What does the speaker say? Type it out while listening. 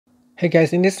Hey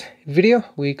guys, in this video,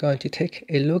 we're going to take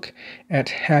a look at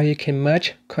how you can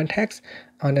merge contacts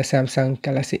on the Samsung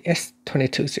Galaxy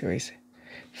S22 series.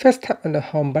 First, tap on the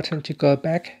home button to go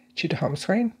back to the home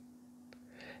screen.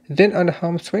 Then on the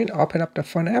home screen, open up the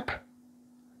phone app.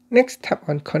 Next, tap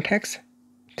on Contacts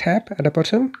tab at the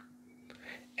bottom.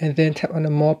 And then tap on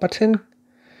the More button.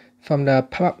 From the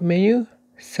pop-up menu,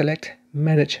 select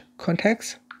Manage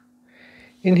Contacts.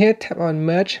 In here, tap on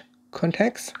Merge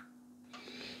Contacts.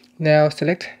 Now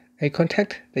select a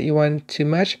contact that you want to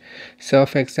merge. So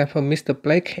for example, Mr.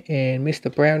 Blake and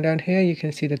Mr. Brown down here, you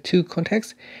can see the two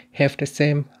contacts have the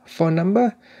same phone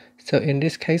number. So in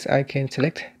this case, I can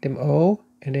select them all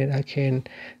and then I can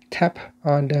tap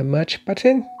on the merge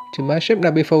button to merge them. Now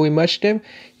before we merge them,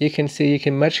 you can see you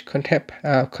can merge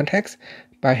contacts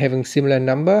by having similar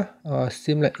number or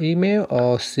similar email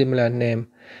or similar name.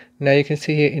 Now you can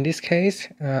see here in this case,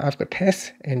 I've got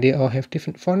Tess and they all have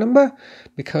different phone number.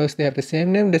 Because they have the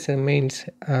same name, this means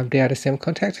they are the same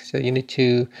contact. So you need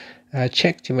to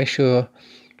check to make sure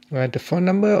the phone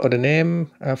number or the name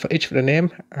for each of the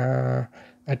name are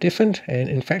different. And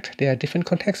in fact, they are different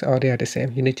contacts or they are the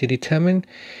same. You need to determine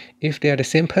if they are the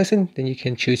same person, then you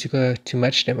can choose to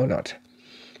merge them or not.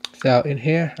 So in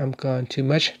here, I'm going to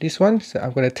merge this one. So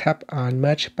I'm going to tap on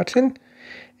merge button.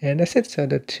 And that's it. So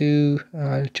the two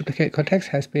duplicate contacts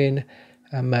has been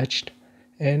merged.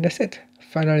 And that's it.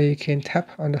 Finally, you can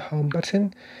tap on the home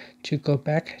button to go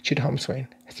back to the home screen.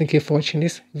 Thank you for watching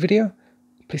this video.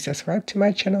 Please subscribe to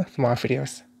my channel for more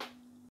videos.